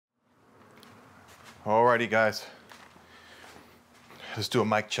Alrighty guys, let's do a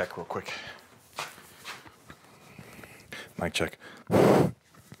mic check real quick. Mic check. Is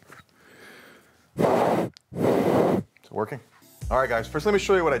it working? Alright guys, first let me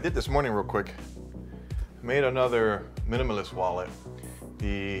show you what I did this morning real quick. I made another minimalist wallet.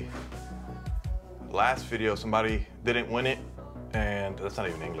 The last video somebody didn't win it, and that's not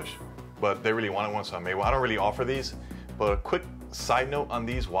even English, but they really wanted one, so I made one. I don't really offer these, but a quick side note on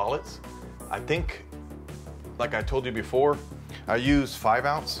these wallets. I think, like I told you before, I use 5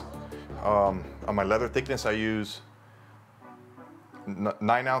 ounce. On my leather thickness, I use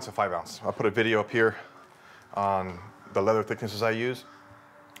 9 ounce and 5 ounce. I'll put a video up here on the leather thicknesses I use.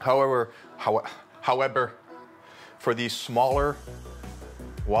 However, for these smaller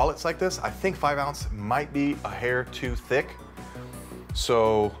wallets like this, I think 5 ounce might be a hair too thick.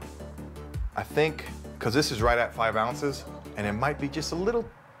 So I think, because this is right at 5 ounces, and it might be just a little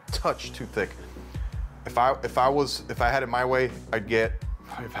touch too thick. If I had it my way, I'd get,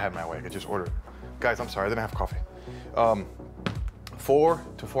 if I had my way, I could just order it. Guys, I'm sorry, I didn't have coffee. 4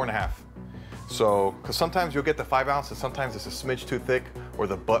 to 4.5. So, because sometimes you'll get the 5 ounce and sometimes it's a smidge too thick, or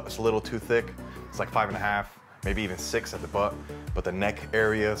the butt is a little too thick. It's like 5.5, maybe even 6 at the butt, but the neck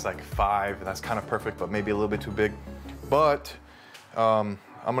area is like 5, and that's kind of perfect, but maybe a little bit too big. But I'm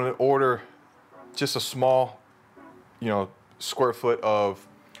gonna order just a small, square foot of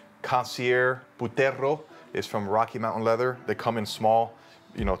Concierge Buterro. Is from Rocky Mountain Leather. They come in small,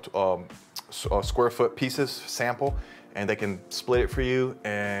 square foot pieces, sample, and they can split it for you,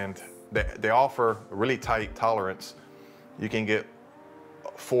 and they offer a really tight tolerance. You can get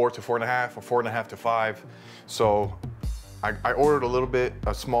 4 to 4.5 or 4.5 to 5. So I ordered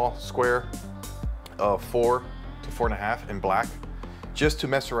a small square of 4 to 4.5 in black, just to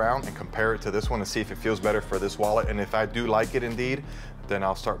mess around and compare it to this one and see if it feels better for this wallet. And if I do like it indeed, then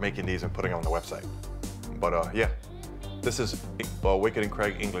I'll start making these and putting them on the website. But yeah, this is Wicked and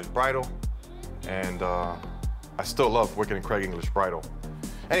Craig English Bridal, and I still love Wicked and Craig English Bridal.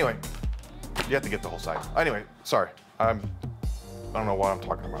 Anyway, you have to get the whole site. Anyway, sorry, I don't know what I'm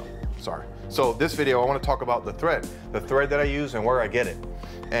talking about, sorry. So this video, I want to talk about the thread that I use and where I get it.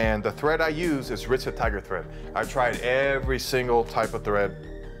 And the thread I use is Aritzia Tiger thread. I tried every single type of thread.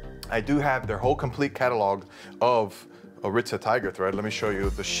 I do have their whole complete catalog of Aritzia Tiger thread. Let me show you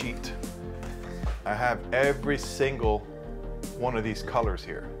the sheet. I have every single one of these colors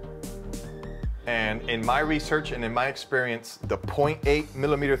here. And in my research and in my experience, the 0.8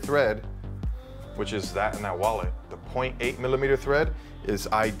 millimeter thread, which is that in that wallet, the 0.8 millimeter thread is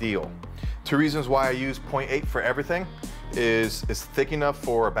ideal. 2 reasons why I use 0.8 for everything is it's thick enough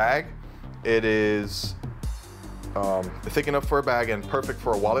for a bag. It is thick enough for a bag and perfect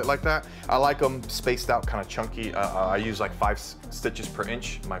for a wallet like that. I like them spaced out, kind of chunky. I use like 5 stitches per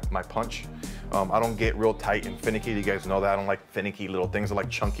inch, my punch. I don't get real tight and finicky. You guys know that. I don't like finicky little things. I like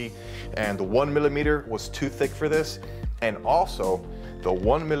chunky. And the 1 millimeter was too thick for this. And also, the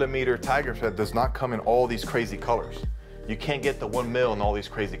 1 millimeter Tiger thread does not come in all these crazy colors. You can't get the 1 mil in all these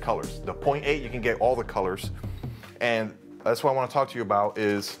crazy colors. The 0.8, you can get all the colors. And that's what I want to talk to you about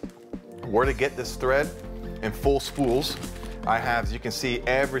is where to get this thread in full spools. I have, as you can see,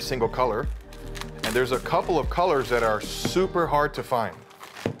 every single color. And there's a couple of colors that are super hard to find.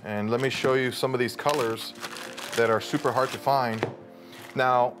 And let me show you some of these colors that are super hard to find.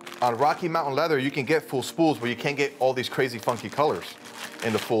 Now, on Rocky Mountain Leather, you can get full spools, but you can't get all these crazy funky colors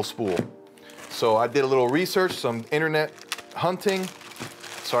in the full spool. So I did a little research, some internet hunting.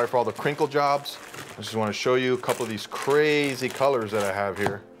 Sorry for all the crinkle jobs. I just want to show you a couple of these crazy colors that I have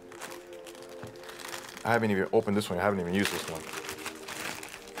here. I haven't even opened this one. I haven't even used this one.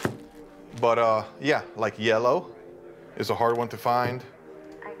 But yeah, like yellow is a hard one to find.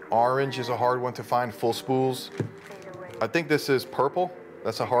 Orange is a hard one to find, full spools. I think this is purple.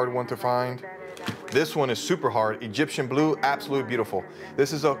 That's a hard one to find. This one is super hard. Egyptian blue, absolutely beautiful.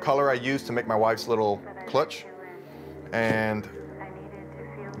 This is a color I use to make my wife's little clutch. And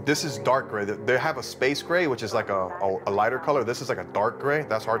this is dark gray. They have a space gray, which is like a lighter color. This is like a dark gray.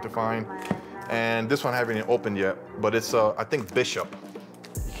 That's hard to find. And this one I haven't even opened yet, but it's, I think, Bishop.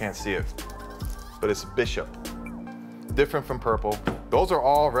 You can't see it, but it's Bishop. Different from purple. Those are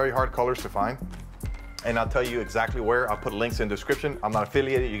all very hard colors to find. And I'll tell you exactly where. I'll put links in the description. I'm not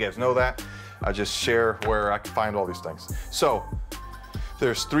affiliated, you guys know that. I just share where I can find all these things. So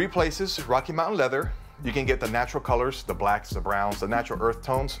there's 3 places. Rocky Mountain Leather. You can get the natural colors, the blacks, the browns, the natural earth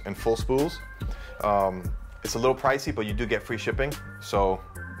tones in full spools. It's a little pricey, but you do get free shipping. So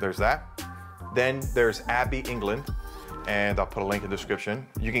there's that. Then there's Abbey, England. And I'll put a link in the description.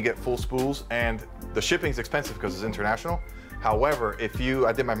 You can get full spools, and the shipping's expensive because it's international, However,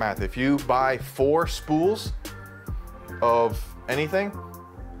 I did my math, if you buy 4 spools of anything,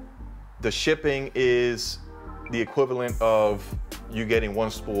 the shipping is the equivalent of you getting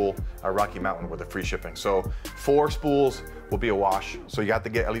 1 spool at Rocky Mountain with the free shipping. So 4 spools will be a wash. So you have to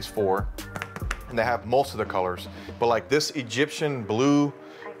get at least 4. And they have most of the colors. But like this Egyptian blue,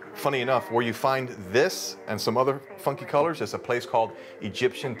 funny enough, where you find this and some other funky colors, is a place called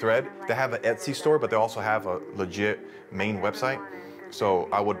Egyptian Thread. They have an Etsy store, but they also have a legit main website. So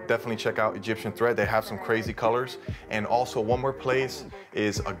I would definitely check out Egyptian Thread. They have some crazy colors. And also one more place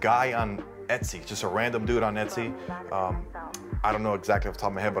is a guy on Etsy, just a random dude on Etsy. I don't know exactly off the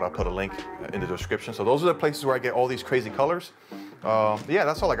top of my head, but I'll put a link in the description. So those are the places where I get all these crazy colors. Yeah,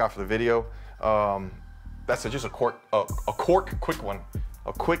 that's all I got for the video. That's just a quick one.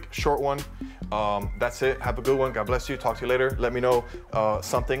 A quick, short one. That's it. Have a good one. God bless you. Talk to you later. Let me know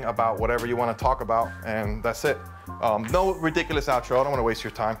something about whatever you want to talk about, and that's it. No ridiculous outro. I don't want to waste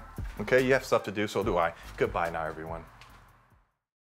your time. Okay, you have stuff to do, so do I. Goodbye now, everyone.